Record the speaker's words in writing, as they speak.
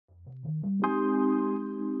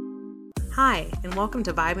Hi, and welcome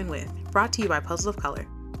to Vibing With, brought to you by Puzzle of Color.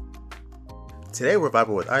 Today we're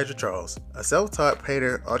vibing with Aja Charles, a self-taught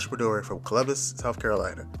painter entrepreneur from Columbus, South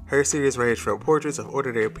Carolina. Her series range from portraits of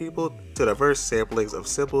ordinary people to diverse samplings of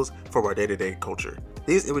symbols from our day-to-day culture.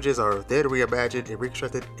 These images are then reimagined and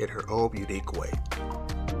reconstructed in her own unique way.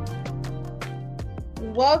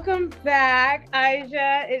 Welcome back,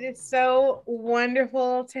 Aja. It is so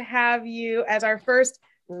wonderful to have you as our first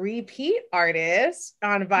repeat artist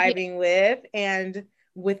on Vibing With and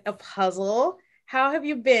with a puzzle. How have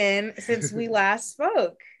you been since we last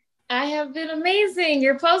spoke? I have been amazing.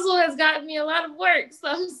 Your puzzle has gotten me a lot of work, so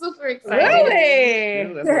I'm super excited.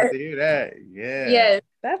 Really? That's nice to hear that. Yeah. Yes.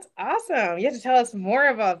 That's awesome. You have to tell us more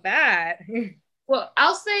about that. Well,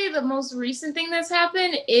 I'll say the most recent thing that's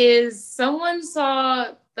happened is someone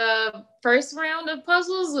saw the first round of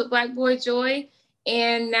puzzles with Black Boy Joy,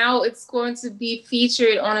 and now it's going to be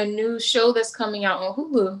featured on a new show that's coming out on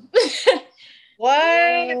Hulu. What?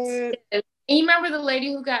 And you remember the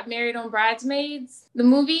lady who got married on Bridesmaids, the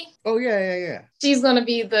movie? Oh yeah. She's gonna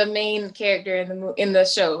be the main character in the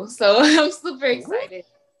show, so I'm super excited.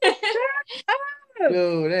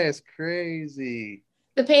 Dude, that's crazy.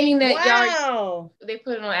 The painting that Wow. they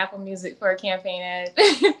put it on Apple Music for a campaign ad.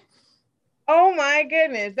 Oh my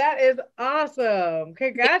goodness, that is awesome.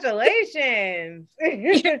 Congratulations.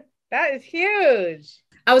 That is huge.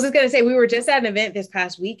 I was just gonna say, we were just at an event this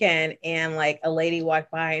past weekend and like a lady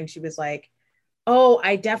walked by and she was like, oh,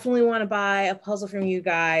 I definitely want to buy a puzzle from you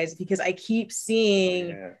guys because I keep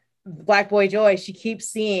seeing Black Boy Joy. She keeps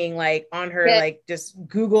seeing like on her like just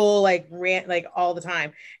Google like rant like all the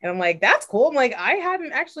time, and I'm like, that's cool. I'm like, I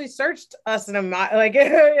hadn't actually searched us in a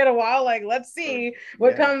while. Like, let's see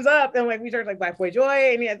what comes up. And like we searched like Black Boy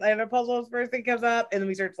Joy, and a puzzles first thing comes up, and then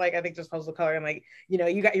we searched like I think just Puzzle Color, and like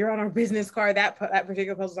you're on our business card. That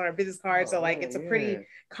particular puzzle's on our business card, so like it's a pretty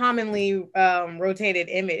commonly rotated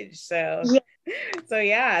image. So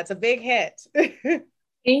yeah, it's a big hit.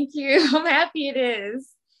 Thank you. I'm happy it is.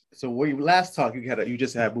 So when you last talked, you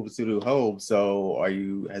just had moved to a new home. So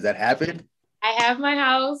has that happened? I have my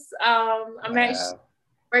house. I'm actually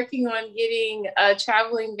working on getting a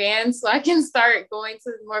traveling van so I can start going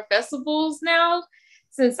to more festivals now,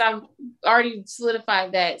 since I've already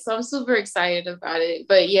solidified that. So I'm super excited about it.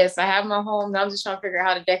 But yes, I have my home. Now I'm just trying to figure out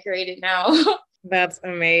how to decorate it now. That's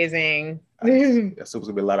amazing. That's supposed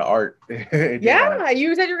to be a lot of art. Yeah,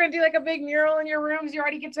 you said you were gonna do like a big mural in your rooms. You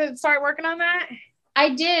already get to start working on that?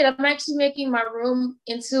 I did. I'm actually making my room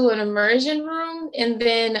into an immersion room, and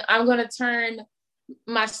then I'm going to turn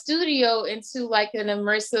my studio into like an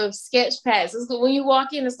immersive sketch pad. So when you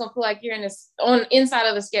walk in, it's going to feel like you're inside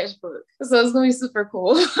of a sketchbook. So it's going to be super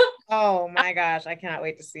cool. Oh my gosh, I cannot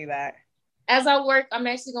wait to see that. As I work, I'm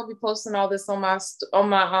actually going to be posting all this on my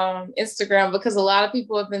Instagram, because a lot of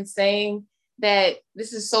people have been saying that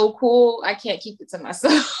this is so cool. I can't keep it to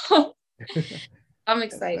myself. I'm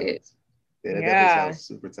excited. Yeah, that definitely sounds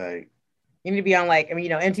super tight. You need to be on like,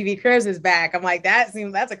 MTV Cribs is back. I'm like, that's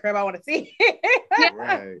a crib I want to see.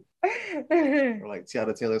 Right. Or like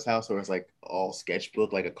Tiana Taylor's house, where it's like all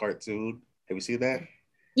sketchbook, like a cartoon. Have you seen that?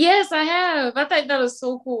 Yes, I have. I thought that was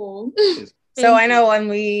so cool. So I know when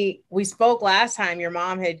we spoke last time, your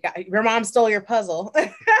mom stole your puzzle.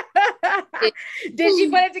 Did she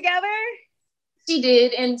put it together? She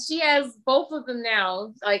did, and she has both of them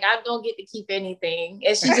now. Like, I don't get to keep anything,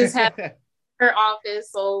 and she just has her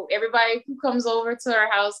office, so everybody who comes over to her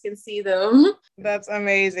house can see them. That's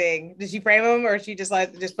amazing. Did she frame them, or she just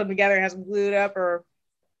put them together and has them glued up, or?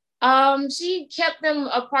 She kept them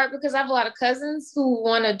apart because I have a lot of cousins who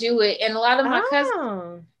want to do it, and a lot of my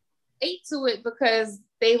cousins ate to it because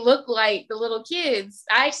they look like the little kids.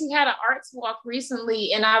 I actually had an arts walk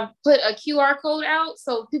recently, and I put a QR code out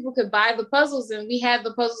so people could buy the puzzles, and we had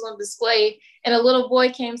the puzzles on display, and a little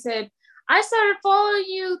boy came and said, I started following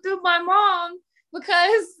you through my mom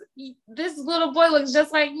because this little boy looks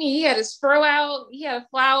just like me. He had his fro out, he had a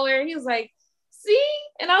flower, he was like, see?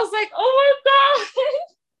 And I was like, oh my God.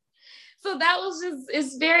 So that was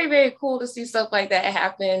it's very, very cool to see stuff like that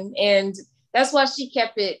happen. And that's why she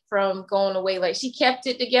kept it from going away. Like, she kept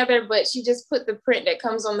it together, but she just put the print that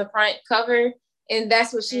comes on the front cover, and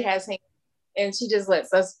that's what she has hanging. And she just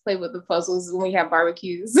lets us play with the puzzles when we have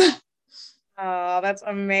barbecues. Oh, that's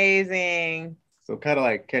amazing. So kind of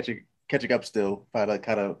like catching up still, kind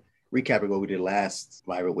of recapping what we did last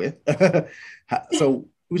Vibing With. So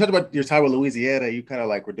we talked about your time in Louisiana. You kind of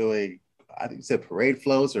like were doing, I think you said parade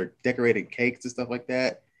floats or decorating cakes and stuff like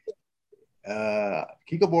that. Can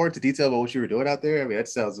you go more into detail about what you were doing out there? I mean, that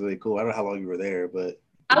sounds really cool. I don't know how long you were there, but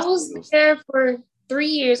I was there for 3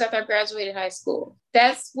 years after I graduated high school.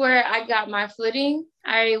 That's where I got my footing.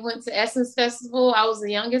 I went to Essence Festival. I was the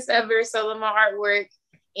youngest ever selling my artwork.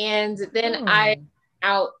 And then I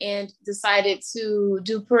out and decided to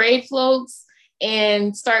do parade floats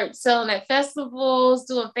and start selling at festivals,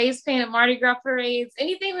 doing face paint at Mardi Gras parades,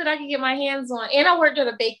 anything that I could get my hands on. And I worked at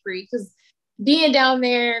a bakery because being down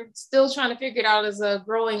there, still trying to figure it out as a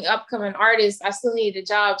growing upcoming artist, I still needed a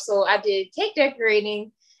job. So I did cake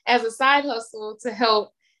decorating as a side hustle to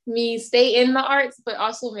help me stay in the arts, but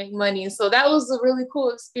also make money. So that was a really cool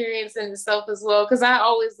experience in itself as well, because I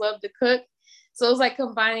always loved to cook. So it was like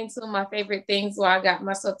combining two of my favorite things while I got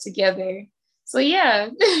myself together. So yeah.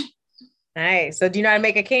 Nice. So do you know how to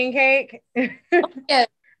make a king cake? Yeah.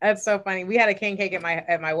 That's so funny. We had a king cake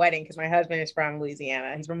at my wedding because my husband is from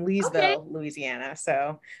Louisiana. He's from Leesville, Louisiana.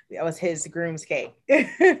 So that was his groom's cake.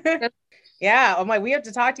 Yeah. I'm like, we have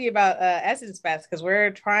to talk to you about Essence Fest because we're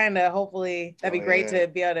trying to hopefully that'd be great to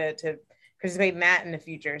be able to participate in that in the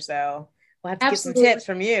future. So we'll have to get some tips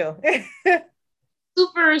from you.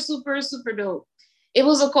 Super, super, super dope. It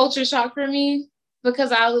was a culture shock for me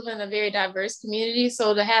because I live in a very diverse community.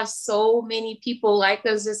 So to have so many people like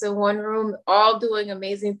us just in one room, all doing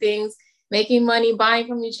amazing things, making money, buying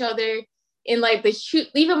from each other. And like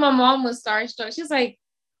even my mom was starstruck. She's like,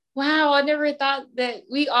 wow, I never thought that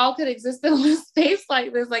we all could exist in one space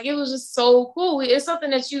like this. Like, it was just so cool. It's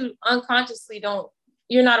something that you unconsciously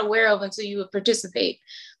you're not aware of until you participate.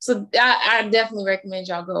 So I definitely recommend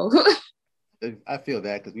y'all go. I feel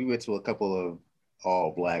that because we went to a couple of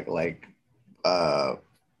all Black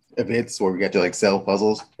events where we got to like sell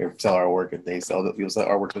puzzles or sell our work, and people sell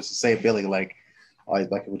our work. It's the same feeling, like all these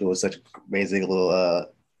Black people doing such amazing little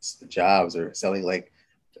jobs or selling like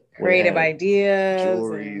creative ideas,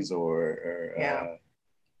 jewelries, or of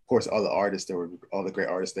course all the artists. There were all the great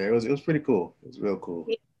artists there. It was pretty cool. It was real cool.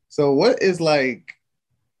 Yeah. So what is like?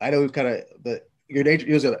 I know we've kind of your nature.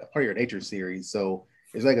 It was a part of your nature series. So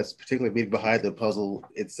is like a particular meaning behind the puzzle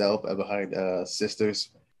itself and behind Sisters?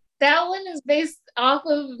 That one is based off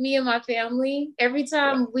of me and my family. Every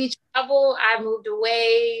time we travel, I moved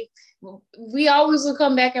away. We always would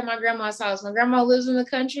come back at my grandma's house. My grandma lives in the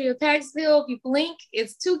country of Paxville. If you blink,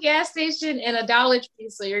 it's 2 gas stations and a Dollar Tree,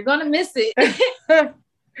 so you're gonna miss it.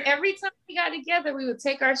 Every time we got together, we would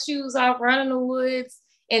take our shoes off, run in the woods,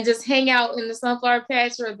 and just hang out in the sunflower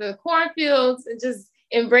patch or the cornfields and just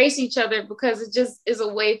embrace each other, because it just is a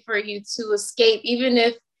way for you to escape, even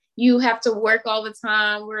if you have to work all the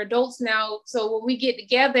time. We're adults now, so when we get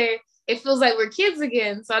together, it feels like we're kids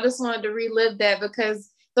again. So I just wanted to relive that, because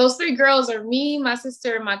those 3 girls are me, my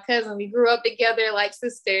sister, and my cousin. We grew up together like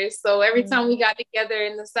sisters. So every time we got together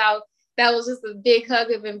in the South, that was just a big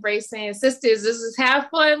hug of embracing sisters. This is have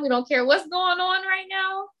fun. We don't care what's going on right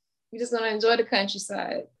now. We're just gonna enjoy the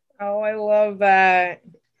countryside. Oh, I love that.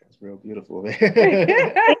 Real beautiful,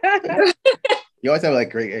 man. You always have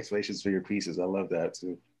like great explanations for your pieces. I love that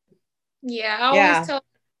too. Yeah, I always tell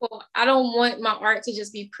people I don't want my art to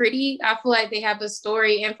just be pretty. I feel like they have a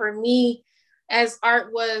story. And for me, as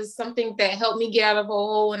art was something that helped me get out of a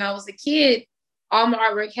hole when I was a kid, all my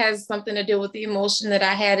artwork has something to do with the emotion that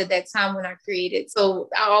I had at that time when I created. So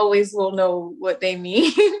I always will know what they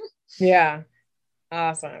mean. Yeah.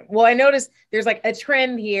 Awesome. Well, I noticed there's like a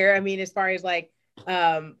trend here. I mean, as far as like,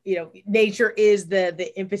 nature is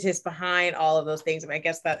the impetus behind all of those things. I mean, I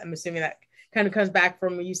guess that I'm assuming that kind of comes back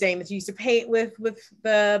from you saying that you used to paint with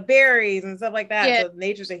the berries and stuff like that. Yeah. So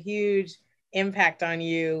nature's a huge impact on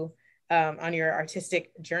you, on your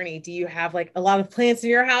artistic journey. Do you have like a lot of plants in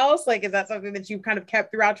your house? Like, is that something that you kind of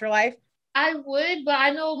kept throughout your life? I would, but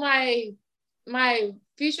I know my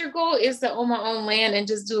future goal is to own my own land and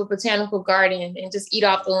just do a botanical garden and just eat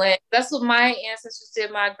off the land. That's what my ancestors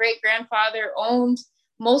did. My great grandfather owned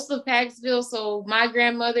most of Paxville. So my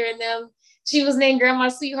grandmother and them, she was named Grandma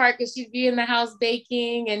Sweetheart because she'd be in the house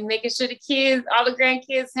baking and making sure the kids, all the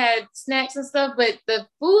grandkids had snacks and stuff. But the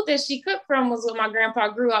food that she cooked from was what my grandpa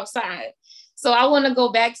grew outside. So I want to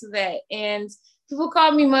go back to that. And people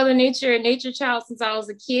call me Mother Nature and Nature Child since I was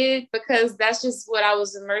a kid, because that's just what I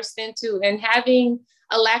was immersed into. And having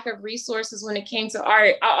a lack of resources when it came to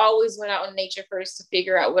art, I always went out in nature first to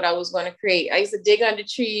figure out what I was going to create. I used to dig under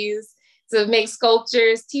trees to make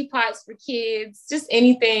sculptures, teapots for kids, just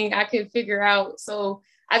anything I could figure out. So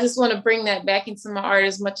I just want to bring that back into my art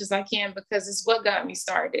as much as I can, because it's what got me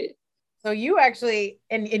started. So you actually,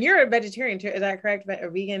 and you're a vegetarian too, is that correct? A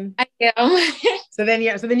vegan? I am. So then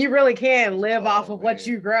you really can live off of what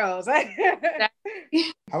you grow.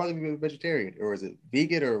 How long have you been vegetarian, or is it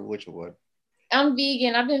vegan, or which one? I'm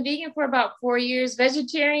vegan. I've been vegan for about 4 years.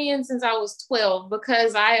 Vegetarian since I was 12,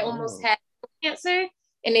 because I almost had cancer.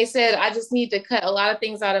 And they said, I just need to cut a lot of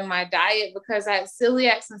things out of my diet because I had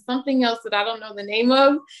celiac and something else that I don't know the name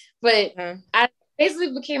of. But I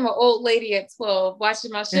basically became an old lady at 12,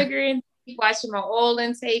 watching my sugar intake, watching my oil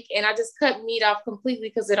intake. And I just cut meat off completely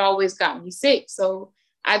because it always got me sick. So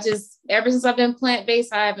ever since I've been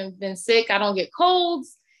plant-based, I haven't been sick. I don't get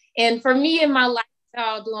colds. And for me in my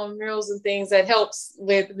lifestyle, doing meals and things, that helps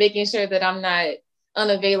with making sure that I'm not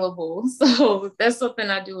unavailable. So that's something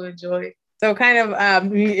I do enjoy. So kind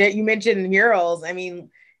of, you mentioned murals. I mean,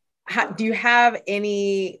 do you have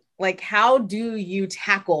any, like, how do you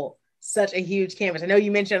tackle such a huge canvas? I know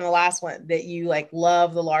you mentioned in the last one that you like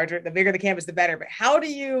love the bigger the canvas, the better, but how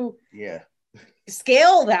do you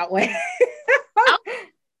scale that way?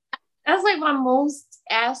 That's like my most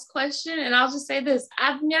asked question. And I'll just say this,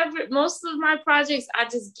 most of my projects, I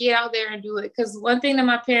just get out there and do it. Because one thing that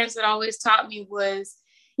my parents had always taught me was,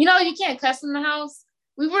 you can't custom the house.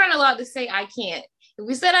 We weren't allowed to say I can't. If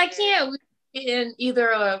we said I can't, we get in either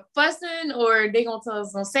a fussing or they gonna tell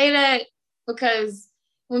us don't say that, because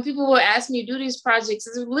when people will ask me to do these projects,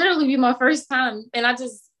 it would literally be my first time. And I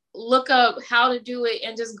just look up how to do it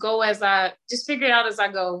and just just figure it out as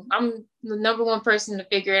I go. I'm the number one person to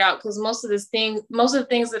figure it out, because most of the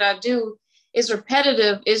things that I do is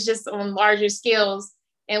repetitive. It's just on larger scales.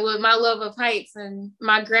 And with my love of heights and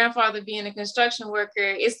my grandfather being a construction worker,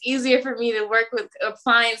 it's easier for me to work with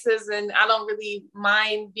appliances, and I don't really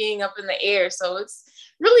mind being up in the air. So it's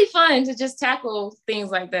really fun to just tackle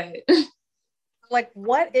things like that. Like,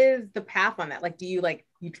 what is the path on that? Like, do you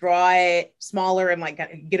you draw it smaller and like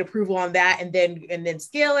get approval on that and then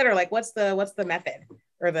scale it, or like what's the method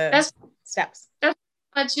or the steps? That's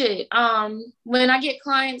much it. When I get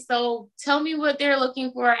clients, they'll tell me what they're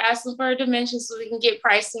looking for, ask them for a dimension so we can get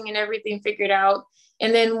pricing and everything figured out.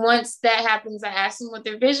 And then once that happens, I ask them what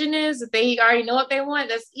their vision is. If they already know what they want,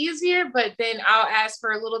 that's easier. But then I'll ask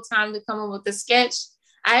for a little time to come up with a sketch.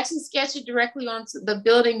 I actually sketch it directly onto the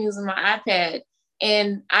building using my iPad.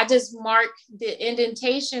 And I just mark the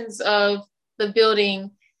indentations of the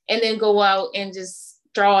building and then go out and just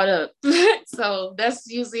draw it up. So that's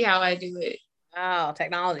usually how I do it. Wow,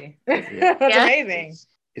 technology. That's amazing.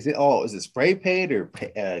 Is it spray paint or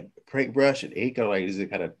paintbrush and ink, or like is it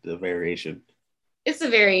kind of the variation? It's a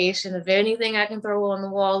variation of anything I can throw on the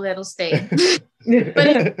wall that'll stay. But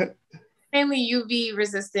it's mainly UV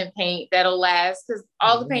resistant paint that'll last, because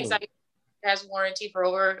all the paints I use has warranty for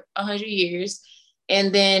over 100 years.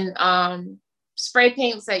 And then spray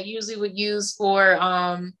paints that usually would use for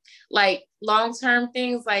like long-term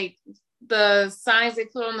things, like the signs they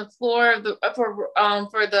put on the floor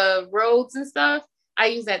for the roads and stuff. I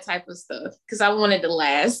use that type of stuff because I want it to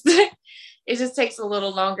last. It just takes a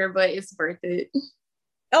little longer, but it's worth it.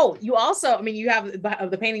 Oh, you also, I mean, you have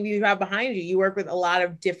the painting you have behind you, you work with a lot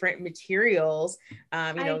of different materials.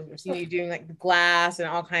 I've seen you doing like the glass and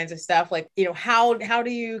all kinds of stuff. Like, how do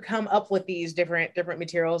you come up with these different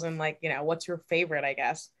materials, and like, what's your favorite, I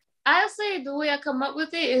guess? I say the way I come up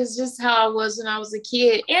with it is just how I was when I was a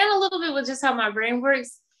kid, and a little bit with just how my brain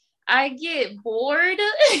works. I get bored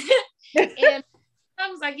and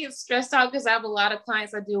sometimes I get stressed out because I have a lot of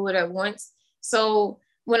clients I deal with at once. So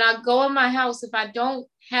when I go in my house, if I don't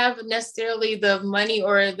have necessarily the money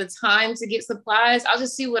or the time to get supplies, I'll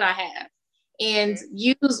just see what I have and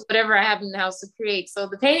use whatever I have in the house to create. So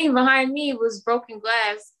the painting behind me was broken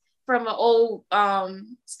glass from an old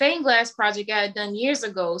stained glass project I had done years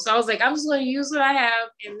ago. So I was like, I'm just going to use what I have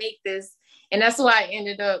and make this. And that's why I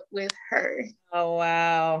ended up with her. Oh,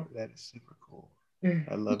 wow. That is super cool.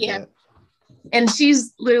 I love that. And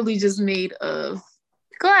she's literally just made of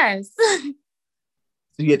glass.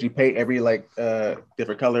 So you had to paint every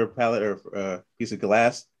different color palette or piece of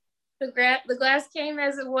glass? The glass came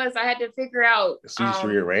as it was. I had to figure out. So you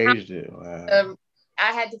rearranged it. Wow.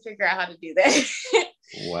 I had to figure out how to do that.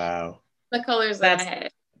 Wow. The colors that I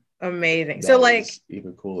had. Amazing. That so like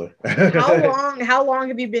even cooler. how long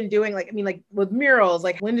have you been doing with murals?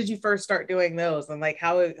 Like, when did you first start doing those? And like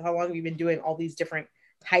how long have you been doing all these different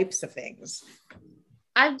types of things?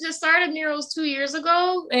 I just started murals 2 years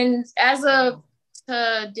ago, and as of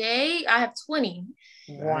today I have 20.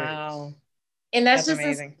 Wow. And that's just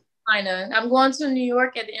amazing. I'm going to New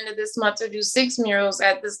York at the end of this month to do 6 murals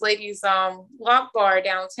at this lady's walk bar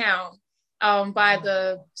downtown by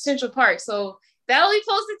the Central Park. So that'll be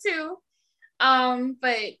posted too.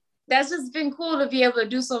 But that's just been cool to be able to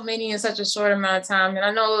do so many in such a short amount of time. And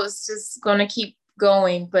I know it's just going to keep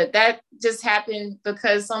going, but that just happened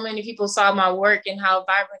because so many people saw my work and how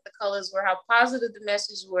vibrant the colors were, how positive the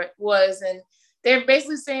message was. And they're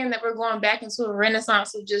basically saying that we're going back into a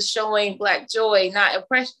renaissance of just showing Black joy, not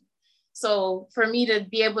oppression. So for me to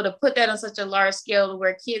be able to put that on such a large scale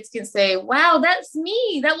where kids can say, wow, that's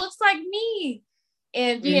me, that looks like me,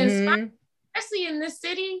 and be inspired, especially in this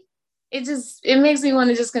city, it makes me want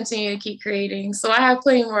to just continue to keep creating. So I have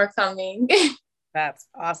plenty more coming. That's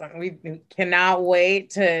awesome. We cannot wait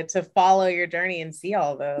to follow your journey and see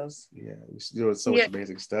all those. Yeah, you're doing so much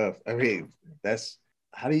amazing stuff. I mean,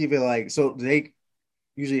 how do you even like, so do they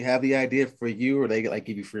usually have the idea for you, or they like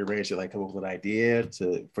give you free range to like come up with an idea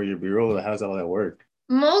for your bureau? How does all that work?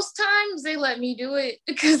 Most times they let me do it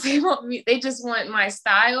because they just want my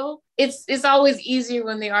style. It's always easier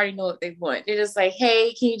when they already know what they want. They're just like,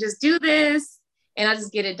 hey, can you just do this? And I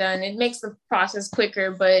just get it done. It makes the process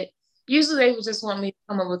quicker, but usually they would just want me to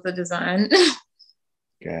come up with a design.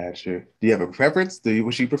 Gotcha. Do you have a preference?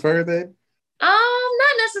 Would you prefer that?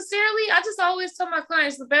 Not necessarily. I just always tell my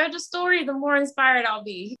clients, the better the story, the more inspired I'll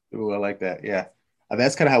be. Ooh, I like that. Yeah. I mean,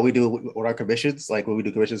 that's kind of how we do it with our commissions. Like when we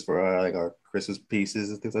do commissions for like our Christmas pieces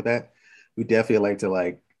and things like that, we definitely like to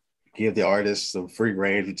like give the artists some free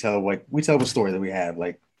range. We tell them a story that we have.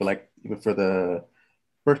 Even for the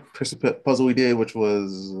first Christmas puzzle we did, which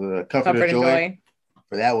was Comfort and Joy.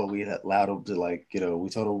 For that one, we allowed him to we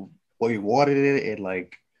told him what we wanted in it and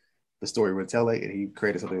like the story we're telling, and he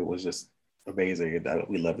created something that was just amazing, and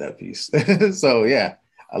we love that piece. So yeah,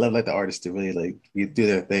 I love like the artists to really like do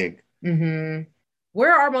their thing. Mm-hmm.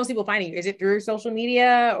 Where are most people finding you? Is it through social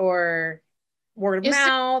media or word of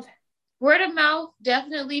mouth? Word of mouth,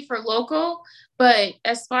 definitely for local. But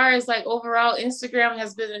as far as like overall, Instagram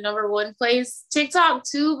has been the number one place. TikTok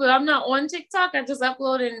too, but I'm not on TikTok. I just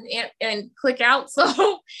upload and click out.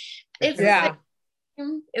 So it's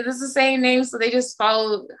the same name. So they just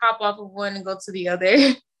hop off of one and go to the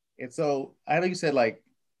other. And so I know you said like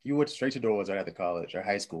you went straight to Norwood right after college or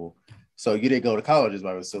high school. So you didn't go to college, as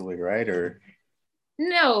I was assuming, right? Or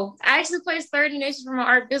no, I actually placed third in nation for my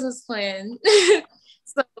art business plan.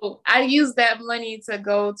 So I used that money to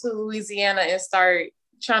go to Louisiana and start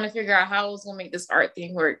trying to figure out how I was going to make this art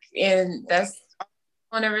thing work. And that's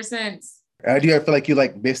on ever since. Do you ever feel like you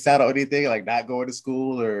like missed out on anything, like not going to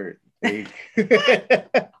school or? All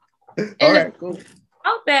right, cool.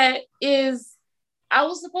 About that is I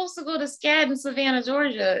was supposed to go to SCAD in Savannah,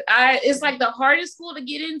 Georgia. It's like the hardest school to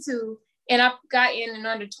get into. And I got in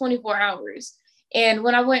under 24 hours. And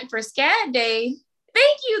when I went for SCAD day,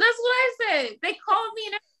 thank you. That's what I said. They called me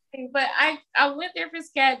and everything. But I went there for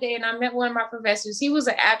SCAD day and I met one of my professors. He was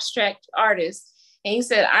an abstract artist. And he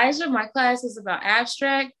said, Aisha, my class is about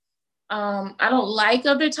abstract. I don't like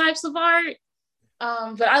other types of art,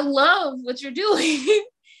 but I love what you're doing.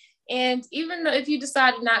 And even though if you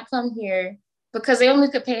decide to not come here, because they only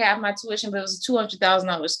could pay half my tuition, but it was a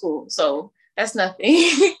 $200,000 school. So that's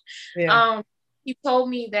nothing. Yeah. He told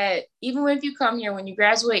me that even if you come here, when you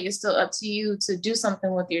graduate, it's still up to you to do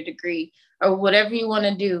something with your degree or whatever you want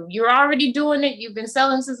to do. You're already doing it. You've been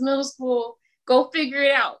selling since middle school. Go figure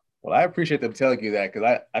it out. Well, I appreciate them telling you that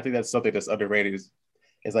because I think that's something that's underrated is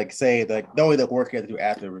like saying like knowing the work you have to do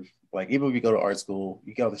after. Like even if you go to art school,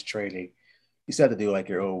 you get all this training, you still have to do like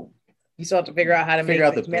your own. You still have to figure out how to figure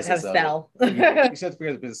out the business how to sell. You still have to figure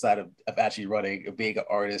out the business side of actually running and being an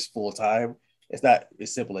artist full time. It's not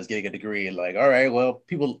as simple as getting a degree and like, all right, well,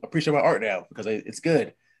 people appreciate my art now because it's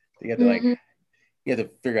good. You have to you have to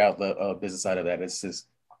figure out the business side of that. It's just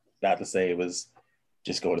not the same as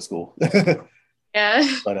just going to school. Yeah.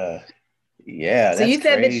 But yeah. So you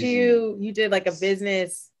said crazy. That you did like a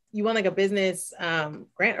business, you won like a business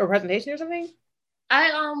grant or presentation or something?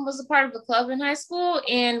 I was a part of a club in high school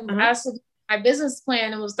and I submitted my business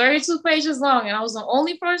plan. It was 32 pages long and I was the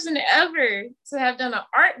only person ever to have done an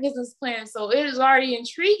art business plan. So it was already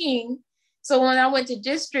intriguing. So when I went to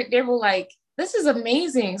district, they were like, this is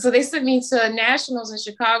amazing. So they sent me to nationals in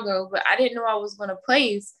Chicago, but I didn't know I was going to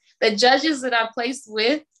place. The judges that I placed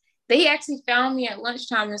with, they actually found me at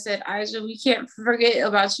lunchtime and said, Aisha, we can't forget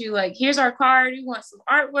about you. Like, here's our card. We want some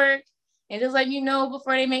artwork. And just let you know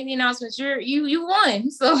before they make the announcements, you won.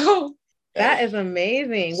 So that is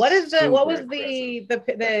amazing. What was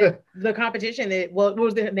the competition? What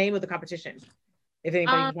was the name of the competition? If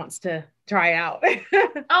anybody wants to try out.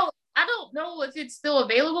 I don't know if it's still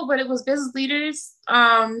available, but it was business leaders.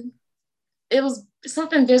 It was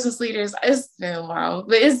something business leaders. It's been a while,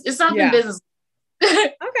 but it's something business.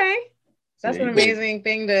 Okay. That's an amazing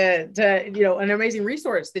thing to an amazing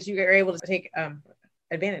resource that you are able to take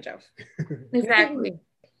advantage of. Exactly.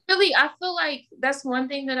 Really, I feel like that's one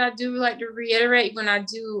thing that I do like to reiterate when I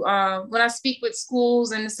speak with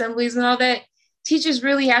schools and assemblies and all that. Teachers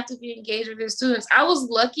really have to be engaged with their students. I was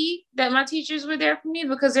lucky that my teachers were there for me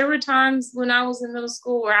because there were times when I was in middle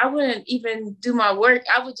school where I wouldn't even do my work.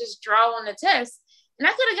 I would just draw on the test. And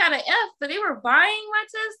I could have got an F, but they were buying my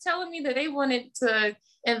test, telling me that they wanted to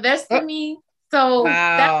invest in me. So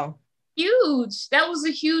wow. Huge. That was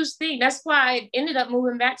a huge thing. That's why I ended up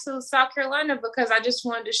moving back to South Carolina, because I just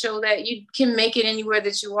wanted to show that you can make it anywhere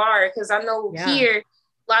that you are. Because I know here,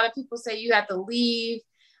 a lot of people say you have to leave,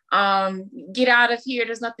 get out of here.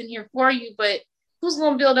 There's nothing here for you. But who's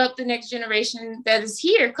going to build up the next generation that is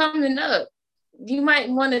here coming up? You might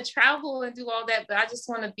want to travel and do all that, but I just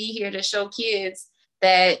want to be here to show kids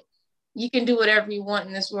that you can do whatever you want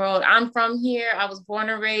in this world. I'm from here. I was born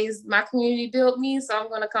and raised. My community built me. So I'm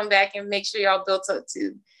going to come back and make sure y'all built up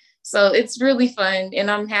too. So it's really fun. And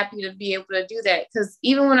I'm happy to be able to do that. Because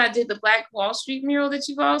even when I did the Black Wall Street mural that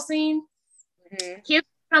you've all seen, kids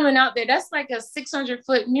coming out there, that's like a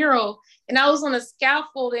 600-foot mural. And I was on a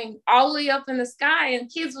scaffolding all the way up in the sky.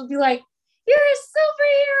 And kids would be like, "You're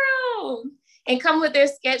a superhero." And come with their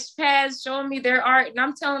sketch pads, showing me their art. And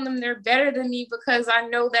I'm telling them they're better than me, because I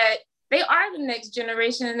know that they are the next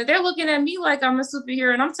generation. And they're looking at me like I'm a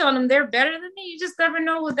superhero. And I'm telling them they're better than me. You just never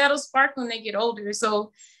know what that'll spark when they get older.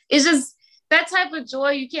 So it's just that type of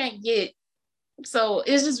joy you can't get. So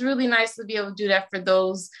it's just really nice to be able to do that for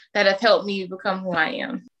those that have helped me become who I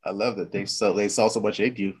am. I love that they saw so much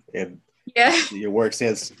in you. And your work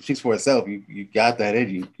speaks for itself. You got that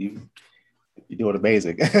in you. You're doing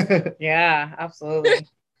amazing. Yeah, absolutely.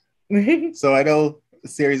 So I know the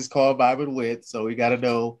series is called Vibing With, so we got to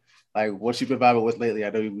know like what you've been vibing with lately.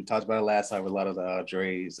 I know we talked about it last time with a lot of the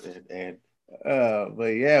Andres but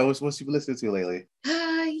yeah, what's you been listening to lately?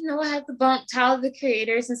 I have to bump Tyler the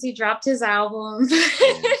Creator since he dropped his album.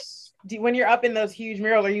 Yes. When you're up in those huge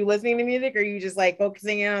murals, are you listening to music, or are you just like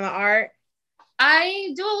focusing in on the art?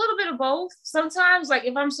 I do a little bit of both. Sometimes, like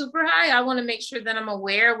if I'm super high, I want to make sure that I'm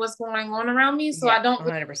aware of what's going on around me. So I don't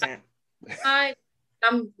 100%.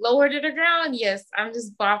 I'm lower to the ground. Yes, I'm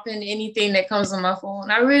just bopping anything that comes on my phone.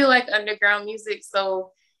 I really like underground music,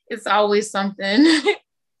 so it's always something.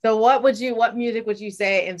 So what music would you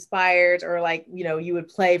say inspired, or like, you would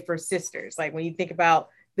play for sisters? Like when you think about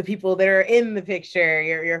the people that are in the picture,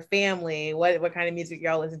 your family, what kind of music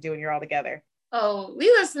y'all listen to when you're all together? Oh, we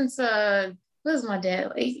listen to, what is my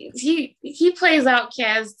dad like? He plays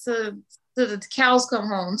Outkast to the cows come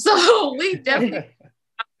home. So we definitely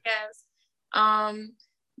Outkast.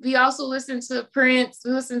 We also listen to Prince. We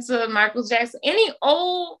listen to Michael Jackson. Any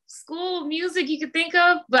old school music you could think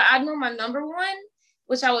of. But I know my number one,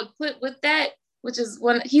 which I would put with that, which is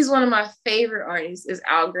he's one of my favorite artists, is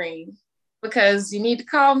Al Green. Because you need to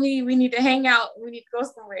call me, we need to hang out, we need to go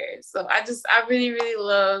somewhere. So I really, really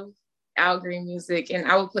love Al Green music,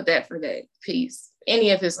 and I would put that for that piece. Any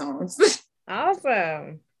of his songs.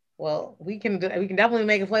 Awesome. Well, we can definitely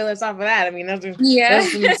make a playlist off of that. I mean, those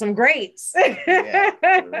are some greats. Yeah,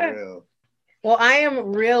 for real. Well, I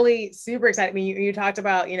am really super excited. I mean, you talked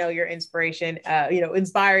about, your inspiration,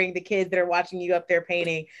 inspiring the kids that are watching you up there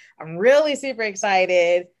painting. I'm really super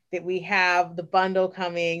excited that we have the bundle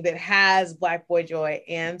coming that has Black Boy Joy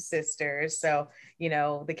and Sisters. So,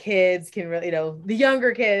 the kids can really, the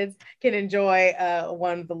younger kids can enjoy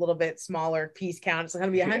one with a little bit smaller piece count. It's going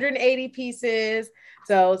to be 180 pieces.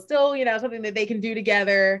 So still, something that they can do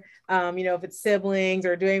together, if it's siblings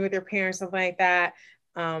or doing with their parents, something like that.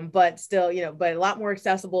 But still, but a lot more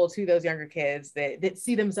accessible to those younger kids that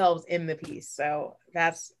see themselves in the piece. So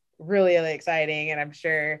that's really, really exciting. And I'm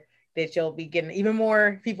sure that you'll be getting even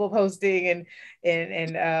more people posting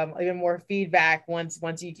and even more feedback once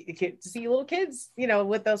you get to see little kids,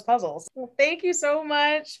 with those puzzles. Well, thank you so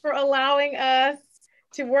much for allowing us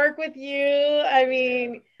to work with you. I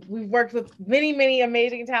mean, we've worked with many, many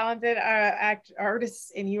amazing, talented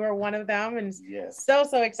artists, and you are one of them. And yes. so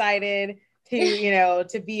excited to,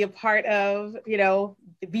 to be a part of,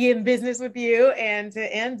 be in business with you, and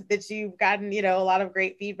that you've gotten, a lot of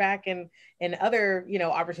great feedback and other,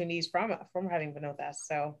 opportunities from having been with us.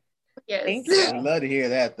 So thank you. I'd love to hear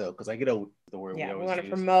that though, because I get the word. Yeah, we want to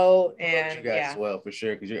promote and you guys as well, for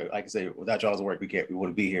sure. Because like I say, without y'all's work, we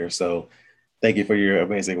wouldn't be here. So thank you for your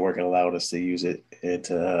amazing work and allowing us to use it and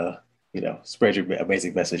to, spread your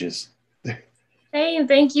amazing messages. Hey, and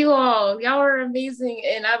thank you all. Y'all are amazing.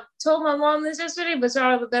 And I told my mom this yesterday, but y'all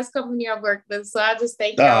are the best company I've worked with. So I just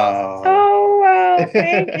thank y'all. Oh, wow.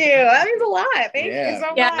 Thank you. That means a lot. Thank you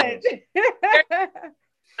so much.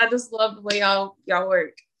 I just love the way y'all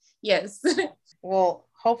work. Yes. Well,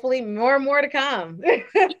 hopefully more and more to come.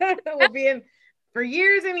 We'll be in for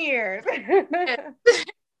years and years.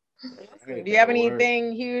 Do you have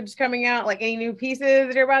anything huge coming out? Like any new pieces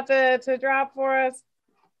that you're about to drop for us?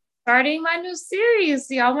 Starting my new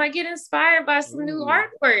series. Y'all might get inspired by some new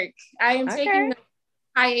artwork. I am taking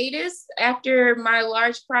hiatus after my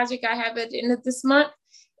large project I have at the end of this month.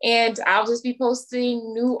 And I'll just be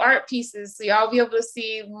posting new art pieces. So y'all be able to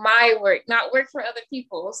see my work, not work for other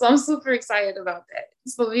people. So I'm super excited about that.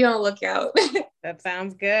 So be on the lookout. That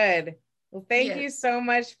sounds good. Well, thank you so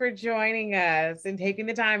much for joining us and taking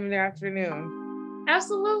the time in the afternoon.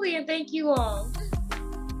 Absolutely. And thank you all.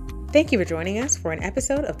 Thank you for joining us for an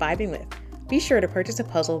episode of Vibing With. Be sure to purchase a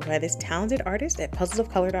puzzle by this talented artist at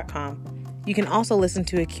puzzlesofcolor.com. You can also listen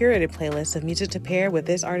to a curated playlist of music to pair with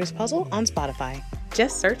this artist's puzzle on Spotify.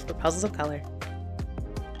 Just search for Puzzles of Color.